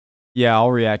Yeah,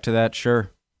 I'll react to that,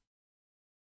 sure.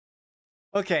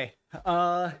 Okay,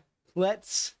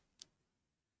 let's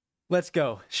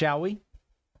go, shall we?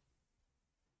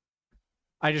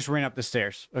 I just ran up the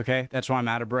stairs, okay? That's why I'm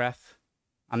out of breath.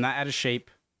 I'm not out of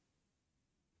shape.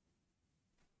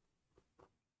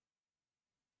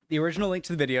 The original link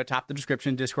to the video, top of the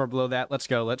description, Discord below that. Let's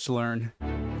go, let's learn.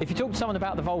 If you talk to someone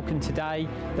about the Vulcan today,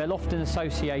 they'll often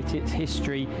associate its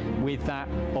history with that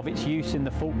of its use in the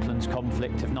Falklands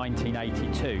conflict of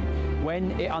 1982,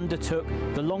 when it undertook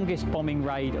the longest bombing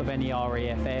raid of any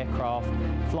RAF aircraft,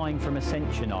 flying from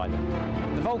Ascension Island.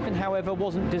 The Vulcan, however,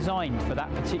 wasn't designed for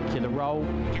that particular role.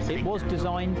 It was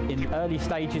designed in the early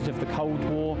stages of the Cold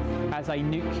War as a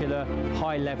nuclear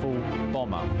high-level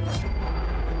bomber.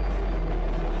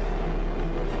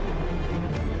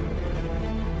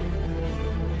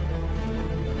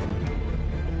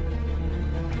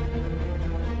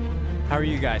 How are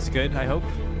you guys? Good, I hope?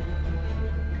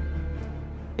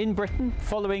 In Britain,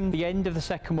 following the end of the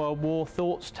Second World War,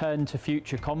 thoughts turned to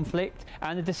future conflict,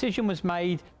 and a decision was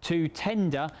made to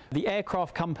tender the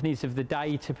aircraft companies of the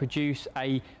day to produce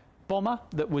a bomber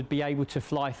that would be able to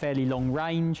fly fairly long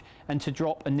range and to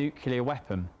drop a nuclear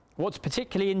weapon. What's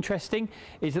particularly interesting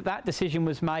is that that decision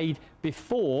was made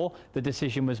before the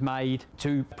decision was made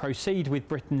to proceed with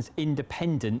Britain's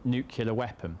independent nuclear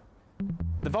weapon.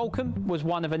 The Vulcan was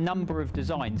one of a number of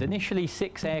designs. Initially,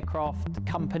 6 aircraft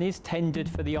companies tendered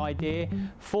for the idea,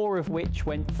 4 of which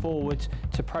went forward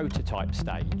to prototype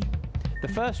stage. The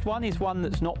first one is one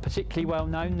that's not particularly well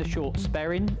known, the Short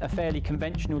Sperrin, a fairly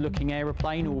conventional looking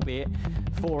aeroplane, albeit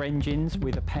 4 engines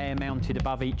with a pair mounted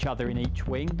above each other in each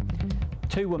wing.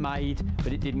 2 were made,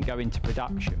 but it didn't go into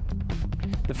production.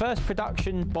 The first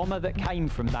production bomber that came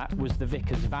from that was the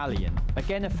Vickers Valiant.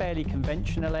 Again, a fairly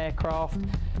conventional aircraft,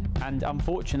 and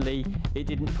unfortunately it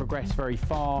didn't progress very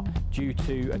far due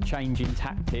to a change in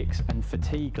tactics and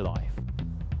fatigue life.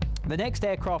 The next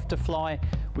aircraft to fly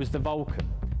was the Vulcan,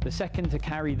 the second to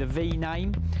carry the V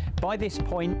name. By this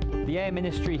point, the Air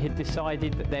Ministry had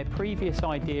decided that their previous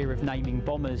idea of naming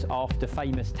bombers after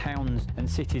famous towns and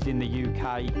cities in the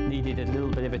UK needed a little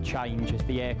bit of a change as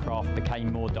the aircraft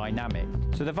became more dynamic.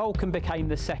 So the Vulcan became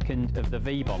the second of the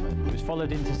V bombers. It was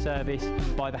followed into service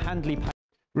by the Handley.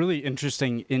 Really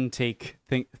interesting intake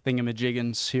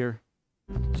thingamajiggins here.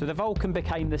 So the Vulcan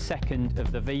became the second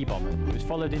of the V-bombers. It was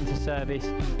followed into service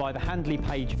by the Handley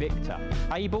Page Victor.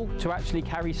 Able to actually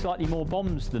carry slightly more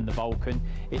bombs than the Vulcan,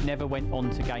 it never went on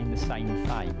to gain the same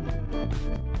fame.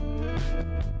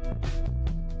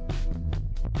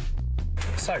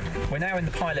 So, we're now in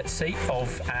the pilot seat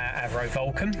of our Avro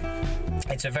Vulcan.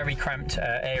 It's a very cramped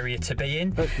area to be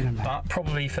in, but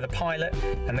probably for the pilot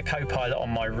and the co-pilot on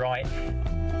my right,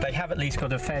 they have at least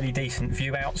got a fairly decent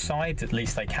view outside, at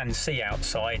least they can see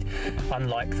outside,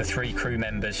 unlike the 3 crew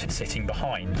members sitting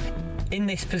behind. In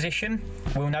this position,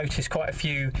 we'll notice quite a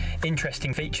few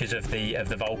interesting features of the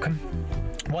Vulcan.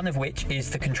 One of which is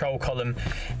the control column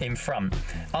in front.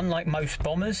 Unlike most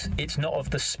bombers, it's not of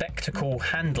the spectacle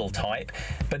handle type,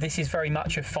 but this is very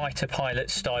much a fighter pilot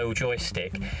style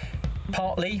joystick.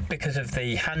 Partly because of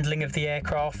the handling of the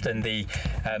aircraft and the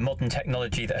modern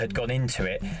technology that had gone into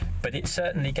it, but it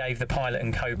certainly gave the pilot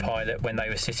and co-pilot, when they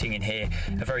were sitting in here,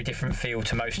 a very different feel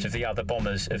to most of the other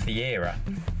bombers of the era.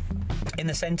 In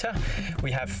the centre,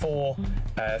 we have 4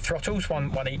 throttles,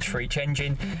 one each for each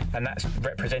engine, and that's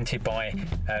represented by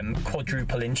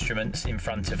quadruple instruments in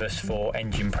front of us for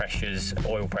engine pressures,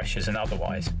 oil pressures, and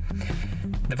otherwise.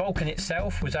 The Vulcan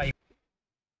itself was a...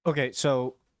 Okay,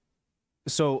 so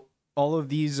all of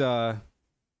these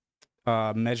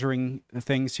measuring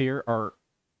things here are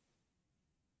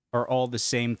all the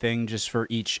same thing, just for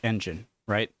each engine,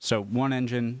 right? So 1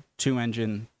 engine, 2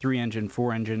 engine, 3 engine,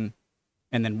 4 engine,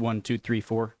 and then 1, 2, 3,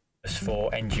 4.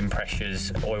 For engine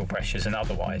pressures, oil pressures, and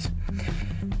otherwise.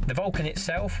 The Vulcan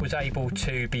itself was able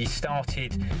to be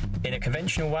started in a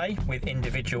conventional way with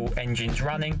individual engines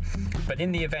running, but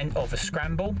in the event of a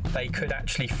scramble, they could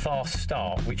actually fast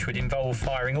start, which would involve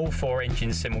firing all 4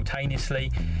 engines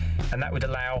simultaneously, and that would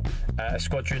allow a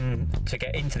squadron to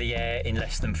get into the air in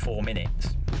less than 4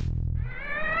 minutes.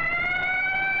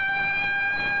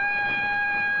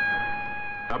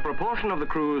 A proportion of the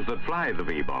crews that fly the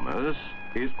V-bombers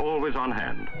is always on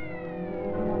hand.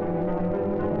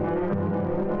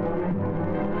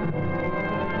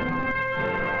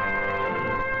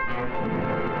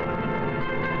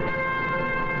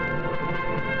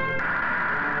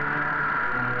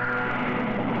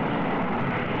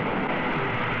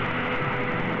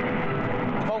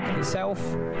 The Vulcan itself,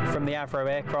 from the Avro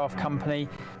Aircraft Company,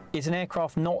 is an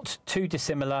aircraft not too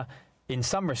dissimilar in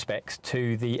some respects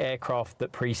to the aircraft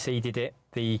that preceded it,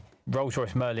 the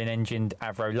Rolls-Royce Merlin-engined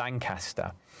Avro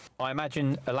Lancaster. I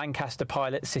imagine a Lancaster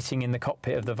pilot sitting in the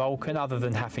cockpit of the Vulcan, other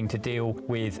than having to deal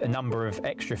with a number of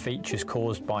extra features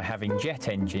caused by having jet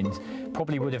engines,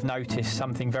 probably would have noticed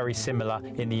something very similar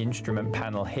in the instrument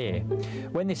panel here.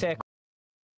 When this aircraft...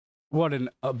 What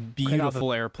a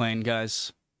beautiful airplane,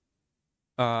 guys.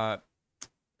 What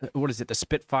is it? The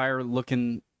Spitfire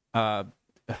looking...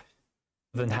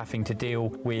 than having to deal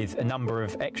with a number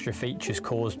of extra features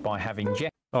caused by having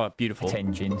jet beautiful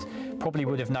engines, probably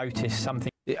would have noticed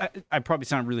something. I probably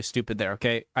sound really stupid there,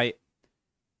 okay?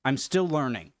 I'm still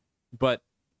learning, but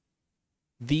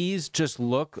these just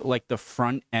look like the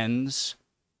front ends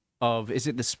of, is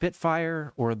it the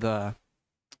Spitfire or the,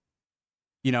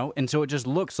 you know? And so it just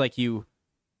looks like you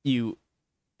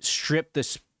strip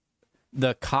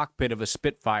the cockpit of a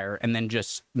Spitfire and then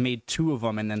just made two of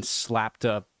them and then slapped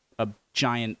a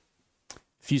giant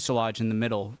fuselage in the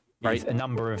middle, right? A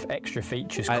number of extra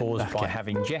features caused by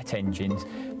having jet engines,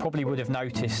 probably would have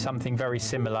noticed something very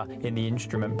similar in the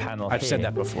instrument panel I've here. said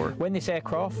that before. When this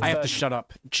aircraft... I have to shut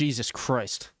up. Jesus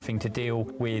Christ. Having to deal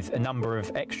with a number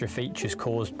of extra features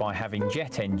caused by having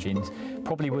jet engines,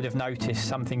 probably would have noticed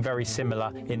something very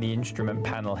similar in the instrument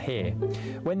panel here.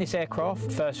 When this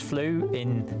aircraft first flew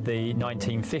in the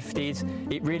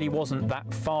 1950s, it really wasn't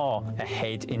that far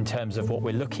ahead in terms of what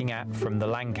we're looking at from the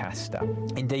Lancaster.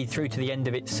 Indeed, through to the end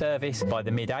of its service, by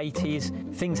the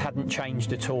mid-80s, things hadn't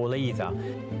changed at all either.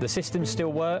 The system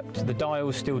still worked, the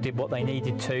dials still did what they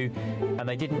needed to, and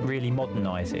they didn't really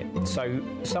modernise it. So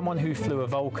someone who flew a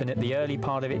Vulcan at the early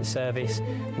part of its service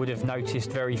would have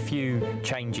noticed very few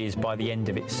changes by the end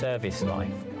of its service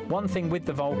life. One thing with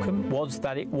the Vulcan was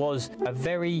that it was a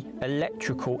very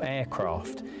electrical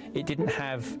aircraft. It didn't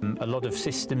have a lot of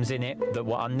systems in it that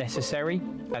were unnecessary,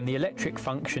 and the electric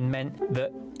function meant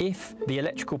that if the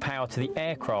electrical power to the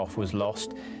aircraft was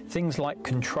lost, things like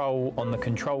control on the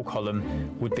control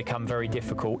column would become very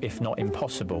difficult, if not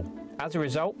impossible. As a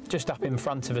result, just up in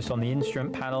front of us on the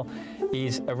instrument panel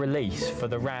is a release for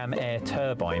the ram air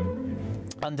turbine.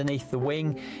 Underneath the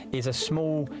wing is a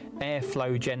small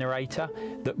airflow generator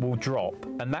that will drop,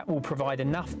 and that will provide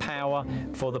enough power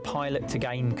for the pilot to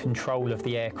gain control of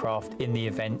the aircraft in the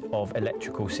event of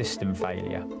electrical system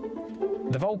failure.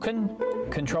 The Vulcan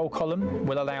control column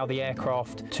will allow the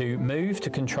aircraft to move to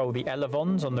control the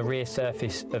elevons on the rear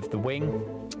surface of the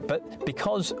wing, but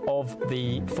because of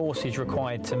the forces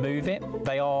required to move it,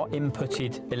 they are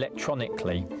inputted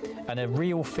electronically, and a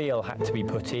real feel had to be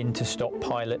put in to stop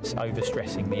pilots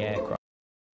overstressing the aircraft.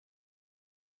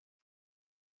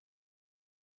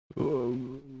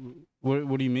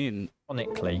 What do you mean?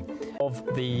 Electronically.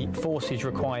 Of the forces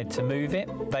required to move it,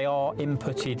 they are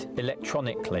inputted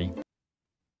electronically.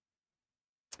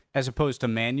 As opposed to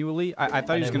manually? I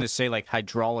thought he was going to say like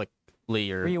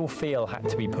hydraulically or... Real feel had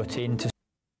to be put in to...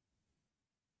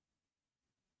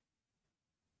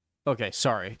 Okay,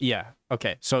 sorry. Yeah.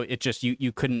 Okay, so it just,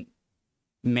 you couldn't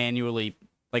manually,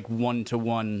 like,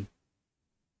 one-to-one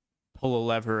pull a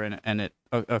lever and it...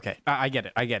 Okay, I get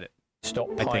it.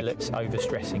 Stop pilots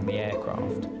overstressing the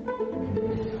aircraft.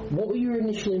 What were your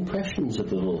initial impressions of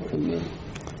the Vulcan?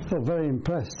 Well, very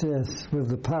impressed, yes, with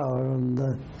the power and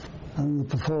the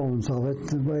performance of it,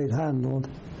 the way it handled.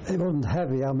 It wasn't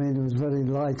heavy, I mean, it was very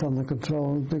light on the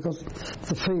controls because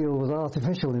the feel was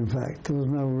artificial, in fact. There was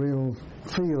no real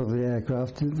feel of the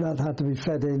aircraft. That had to be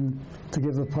fed in to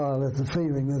give the pilot the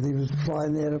feeling that he was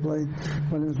flying the airplane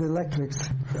when it was electric.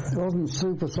 It wasn't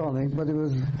supersonic, but it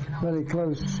was very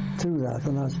close to that,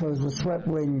 and I suppose the swept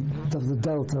wing of the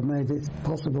Delta made it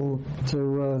possible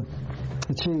to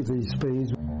achieve these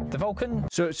speeds. The Vulcan...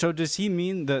 So does he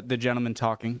mean, the gentleman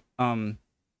talking,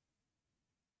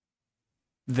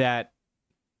 that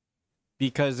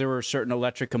because there were certain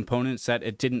electric components that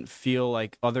it didn't feel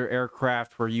like other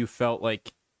aircraft where you felt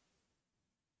like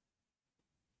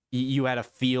you had a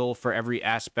feel for every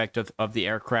aspect of the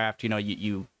aircraft? You know,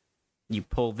 you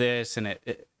pull this and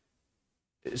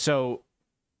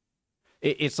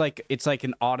it's like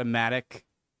an automatic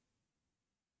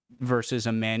versus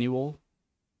a manual.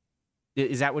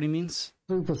 Is that what he means?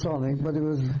 Supersonic, but it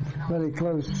was very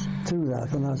close to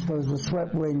that, and I suppose the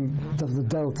swept wing of the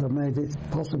Delta made it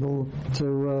possible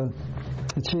to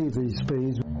achieve these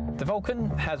speeds. The Vulcan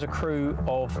has a crew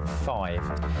of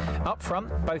 5. Up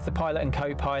front, both the pilot and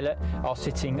co-pilot are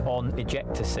sitting on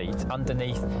ejector seats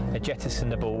underneath a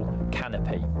jettisonable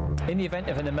canopy. In the event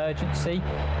of an emergency,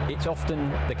 it's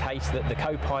often the case that the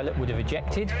co-pilot would have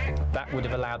ejected. That would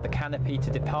have allowed the canopy to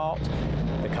depart.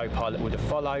 The co-pilot would have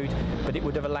followed, but it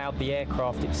would have allowed the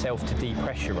aircraft itself to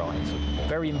depressurise.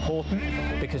 Very important,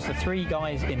 because the 3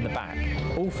 guys in the back,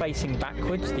 all facing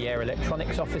backwards, the air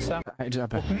electronics officer,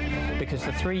 because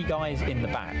the 3 guys in the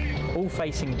back, all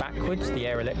facing backwards, the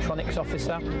air electronics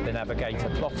officer, the navigator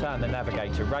plotter and the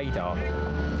navigator radar,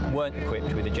 weren't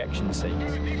equipped with ejection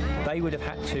seats. They would have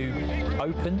had to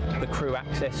open the crew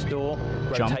access door,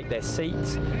 rotate their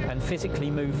seats, and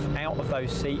physically move out of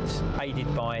those seats,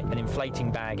 aided by an inflating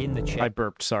bag in the chair. I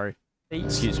burped, sorry.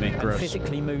 Excuse me, and gross.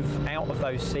 Physically move out of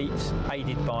those seats,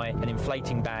 aided by an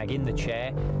inflating bag in the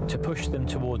chair, to push them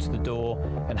towards the door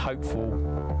and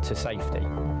hopeful to safety.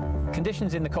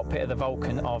 Conditions in the cockpit of the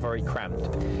Vulcan are very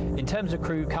cramped. In terms of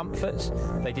crew comforts,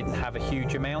 they didn't have a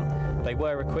huge amount. They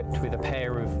were equipped with a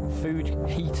pair of food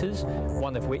heaters,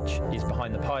 one of which is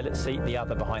behind the pilot seat, the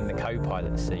other behind the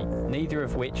co-pilot seat, neither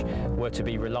of which were to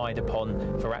be relied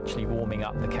upon for actually warming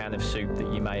up the can of soup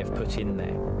that you may have put in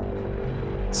there.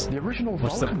 The original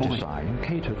Vulcan design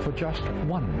catered for just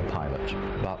one pilot,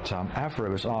 but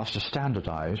Avro was asked to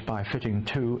standardize by fitting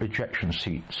 2 ejection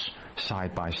seats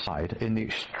side by side in the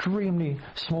extremely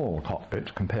small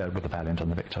cockpit compared with the Valiant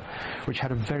and the Victor, which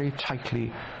had a very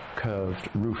tightly curved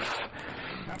roof.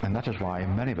 And that is why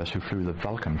many of us who flew the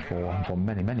Vulcan for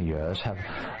many, many years have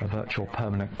a virtual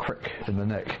permanent crick in the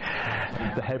neck.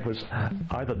 The head was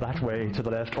either that way to the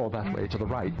left or that way to the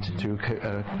right to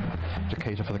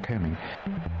cater for the combing.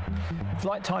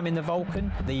 Flight time in the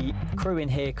Vulcan, the crew in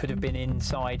here could have been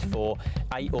inside for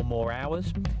 8 or more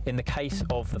hours. In the case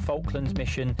of the Falklands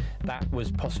mission, that was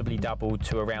possibly doubled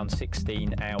to around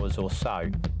 16 hours or so.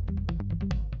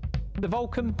 The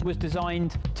Vulcan was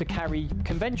designed to carry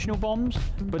conventional bombs,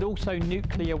 but also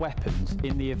nuclear weapons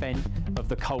in the event of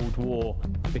the Cold War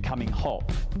becoming hot.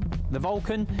 The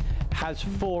Vulcan has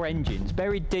 4 engines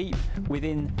buried deep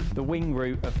within the wing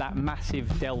root of that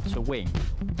massive delta wing.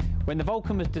 When the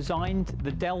Vulcan was designed,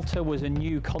 the delta was a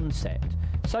new concept.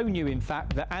 So new, in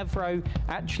fact, that Avro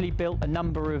actually built a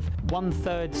number of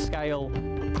 1/3 scale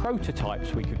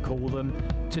prototypes, we could call them,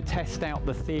 to test out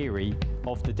the theory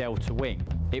of the delta wing.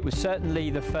 It was certainly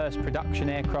the first production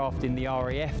aircraft in the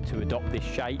RAF to adopt this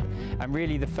shape, and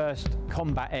really the first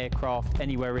combat aircraft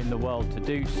anywhere in the world to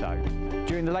do so.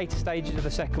 During the later stages of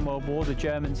the Second World War, the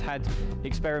Germans had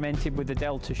experimented with the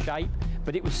delta shape,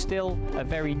 but it was still a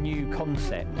very new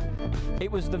concept.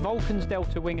 It was the Vulcan's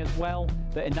delta wing as well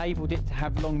that enabled it to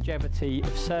have longevity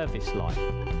of service life.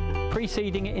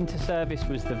 Preceding it into service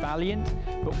was the Valiant,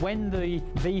 but when the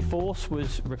V-Force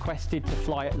was requested to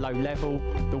fly at low level,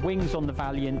 the wings on the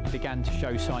Valiant began to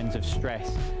show signs of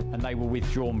stress and they were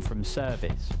withdrawn from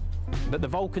service. But the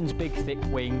Vulcan's big thick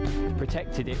wing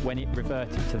protected it when it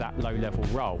reverted to that low level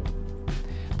role.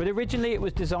 But originally it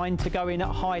was designed to go in at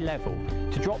high level,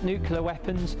 to drop nuclear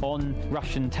weapons on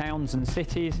Russian towns and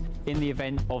cities in the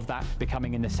event of that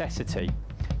becoming a necessity.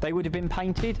 They would have been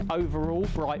painted overall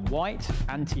bright white,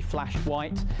 anti-flash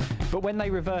white, but when they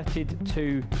reverted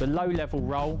to the low-level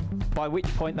role, by which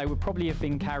point they would probably have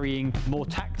been carrying more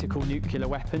tactical nuclear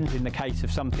weapons in the case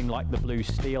of something like the blue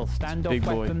steel standoff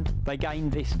weapon, they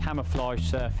gained this camouflage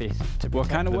surface to protect What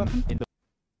kind of them weapon? in the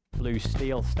blue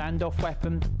steel standoff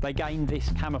weapon. They gained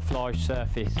this camouflage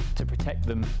surface to protect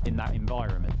them in that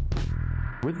environment.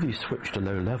 With the switch to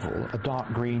low level, a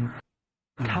dark green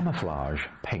camouflage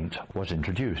paint was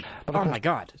introduced. But Oh my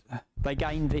god. They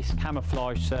gained this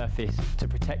camouflage surface to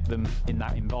protect them in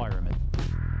that environment.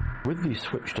 With the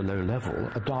switch to low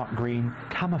level, a dark green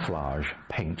camouflage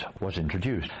paint was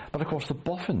introduced. But of course the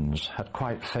boffins had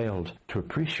quite failed to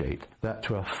appreciate that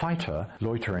to a fighter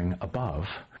loitering above,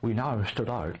 we now stood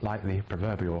out like the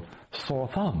proverbial sore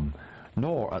thumb.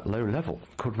 Nor at low level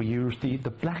could we use the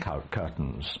blackout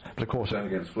curtains. But of course,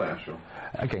 against flash? Or?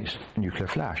 Against nuclear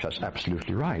flash, that's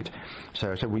absolutely right.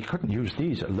 So we couldn't use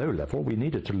these at low level. We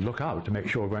needed to look out to make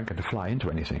sure we weren't going to fly into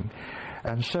anything.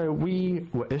 And so we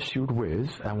were issued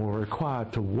with and were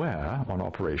required to wear on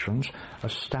operations a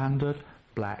standard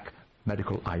black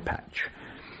medical eye patch.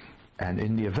 And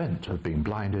in the event of being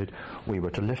blinded, we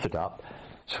were to lift it up,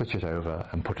 switch it over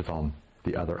and put it on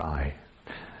the other eye.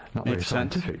 Not very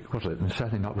scientific, was it? And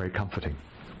certainly not very comforting.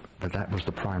 But that was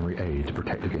the primary aid to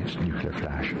protect against nuclear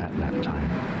flash at that time.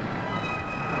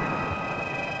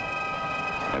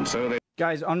 And so they...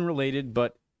 Guys, unrelated,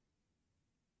 but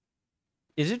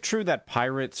is it true that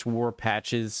pirates wore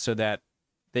patches so that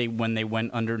when they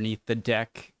went underneath the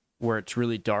deck, where it's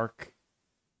really dark,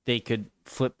 they could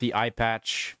flip the eye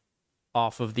patch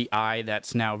off of the eye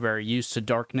that's now very used to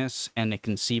darkness and it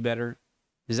can see better.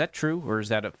 Is that true, or is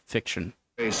that a fiction?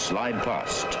 They slide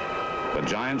past the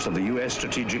giants of the U.S.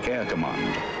 Strategic Air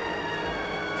Command.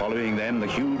 Following them, the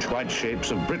huge white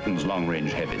shapes of Britain's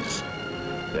long-range heavies,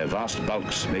 their vast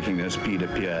bulks making their speed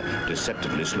appear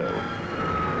deceptively slow.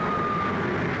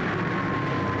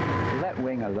 That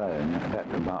wing alone,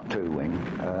 that Mark II wing,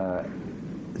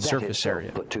 surface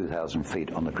area, put 2,000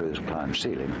 feet on the cruise climb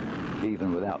ceiling,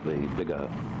 even without the bigger,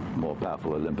 more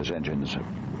powerful Olympus engines that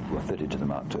were fitted to the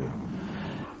Mark II.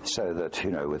 So that,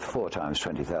 you know, with 4 times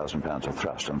 20,000 pounds of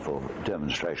thrust, and for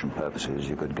demonstration purposes,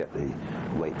 you could get the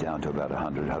weight down to about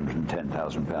 100,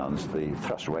 110,000 pounds. The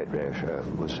thrust-to-weight ratio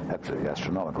was absolutely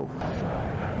astronomical.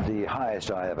 The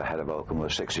highest I ever had a Vulcan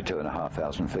was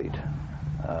 62,500 feet.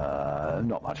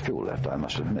 Not much fuel left, I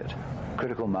must admit.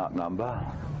 Critical Mach number.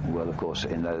 Well, of course,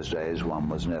 in those days, one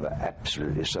was never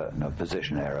absolutely certain of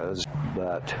position errors,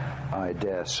 but I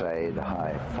dare say the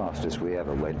fastest we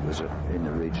ever went was in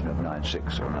the region of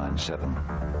 9.6 or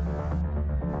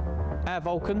 9.7. Our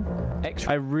Vulcan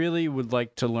I really would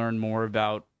like to learn more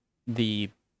about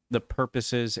the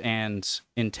purposes and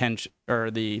intention, or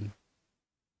the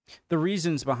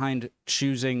reasons behind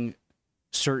choosing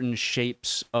certain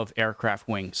shapes of aircraft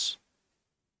wings.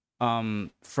 From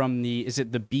the, is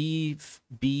it the B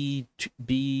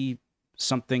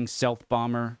something stealth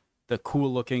bomber, the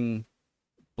cool looking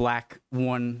black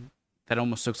one that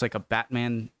almost looks like a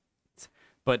Batman,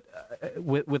 but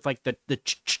with like the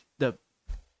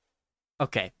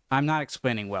okay, I'm not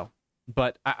explaining well,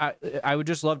 but I would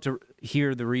just love to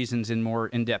hear the reasons in more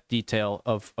in-depth detail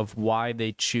of why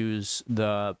they choose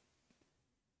the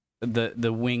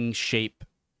wing shape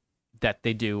that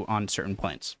they do on certain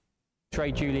planes.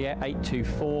 X-Ray Juliet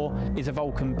 824 is a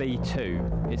Vulcan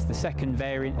B2. It's the second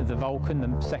variant of the Vulcan,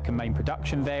 the second main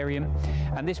production variant,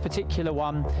 and this particular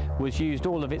one was used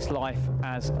all of its life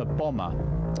as a bomber.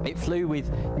 It flew with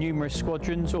numerous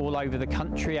squadrons all over the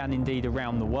country and indeed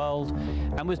around the world,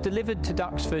 and was delivered to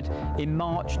Duxford in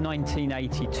March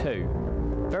 1982.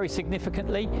 Very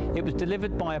significantly, it was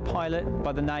delivered by a pilot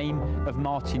by the name of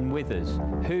Martin Withers,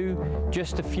 who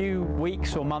just a few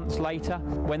weeks or months later,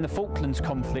 when the Falklands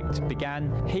conflict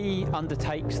began, he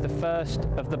undertakes the first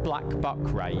of the Black Buck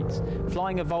raids,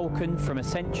 flying a Vulcan from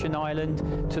Ascension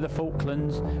Island to the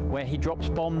Falklands, where he drops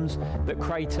bombs that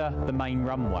crater the main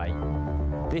runway.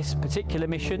 This particular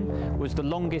mission was the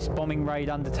longest bombing raid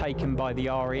undertaken by the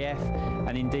RAF,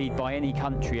 and indeed by any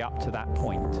country up to that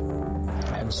point.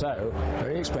 And so,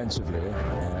 very expensively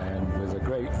and with a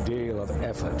great deal of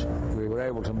effort, we were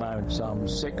able to mount some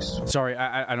 6... Sorry,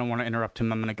 I don't want to interrupt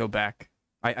him. I'm going to go back.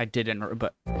 I did interrupt,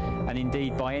 but... And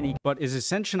indeed by any... But is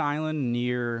Ascension Island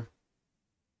near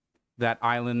that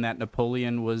island that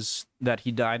Napoleon was... that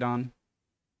he died on?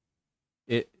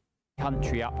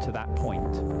 Country up to that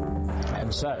point.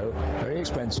 And so, very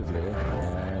expensively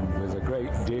and with a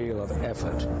great deal of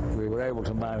effort, we were able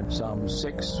to mount some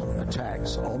 6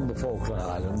 attacks on the Falkland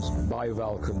Islands by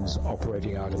Vulcans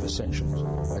operating out of Ascension.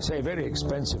 I say very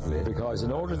expensively because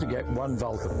in order to get one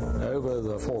Vulcan over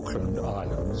the Falkland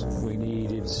Islands, we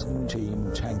needed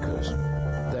 17 tankers.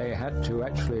 They had to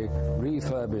actually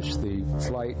refurbish the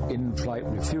in-flight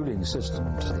refueling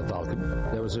system to the Vulcan.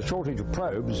 There was a shortage of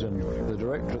probes, and the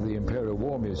director of the Imperial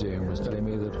War Museum was telling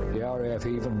me that the RAF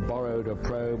even borrowed a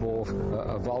probe off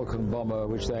a Vulcan bomber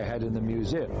which they had in the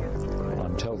museum.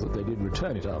 I'm told that they did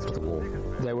return it after the war.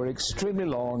 There were extremely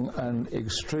long and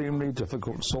extremely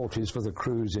difficult sorties for the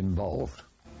crews involved.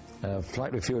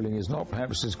 Flight refueling is not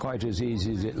perhaps quite as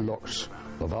easy as it looks.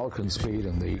 The Vulcan speed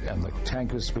and the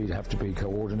tanker speed have to be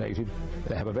coordinated.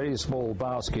 They have a very small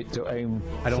basket to aim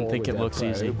for. I don't think it looks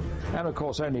probe. easy. And of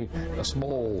course only a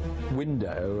small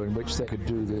window in which they could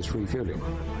do this refueling.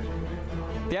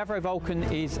 The Avro Vulcan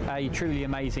is a truly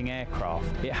amazing aircraft.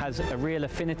 It has a real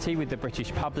affinity with the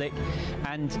British public,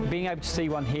 and being able to see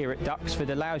one here at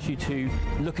Duxford allows you to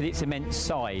look at its immense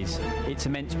size, its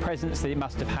immense presence that it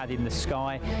must have had in the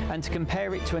sky, and to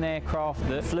compare it to an aircraft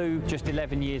that flew just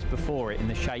 11 years before it in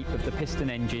the shape of the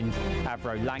piston-engined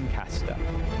Avro Lancaster.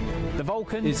 The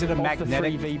Vulcan is it a of the 3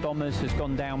 magnetic V-bombers has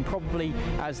gone down probably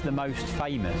as the most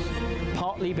famous,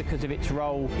 partly because of its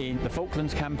role in the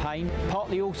Falklands campaign,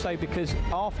 partly also because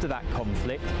after that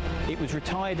conflict, it was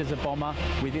retired as a bomber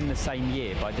within the same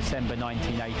year, by December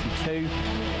 1982.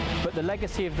 But the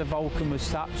legacy of the Vulcan was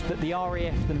such that the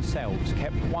RAF themselves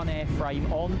kept one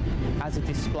airframe on as a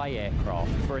display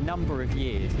aircraft for a number of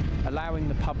years, allowing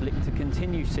the public to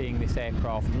continue seeing this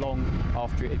aircraft long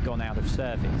after it had gone out of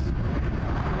service.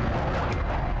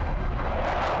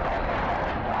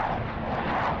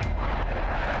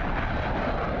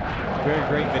 Very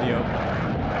great video.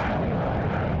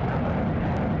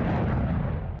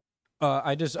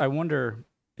 I wonder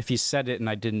if he said it and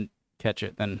I didn't catch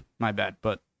it, then my bad.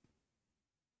 But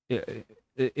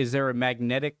is there a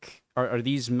magnetic? Are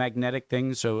these magnetic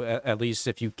things? So at least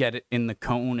if you get it in the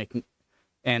cone, it can,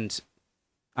 and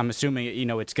I'm assuming, you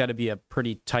know, it's got to be a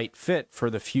pretty tight fit for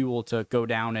the fuel to go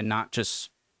down and not just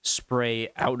spray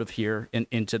out of here and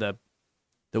into the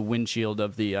windshield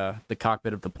of the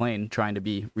cockpit of the plane trying to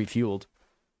be refueled.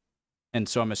 And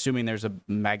so I'm assuming there's a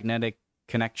magnetic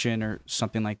connection or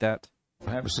something like that.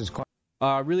 Perhaps it's quite...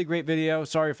 Really great video.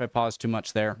 Sorry if I paused too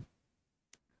much there.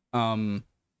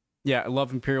 Yeah, I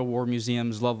love Imperial War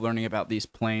Museums. Love learning about these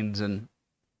planes and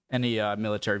any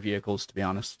military vehicles, to be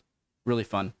honest. Really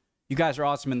fun. You guys are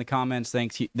awesome in the comments.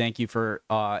 Thank you for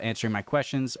answering my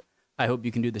questions. I hope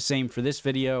you can do the same for this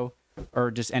video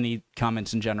or just any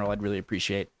comments in general. I'd really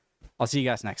appreciate. I'll see you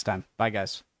guys next time. Bye,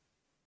 guys.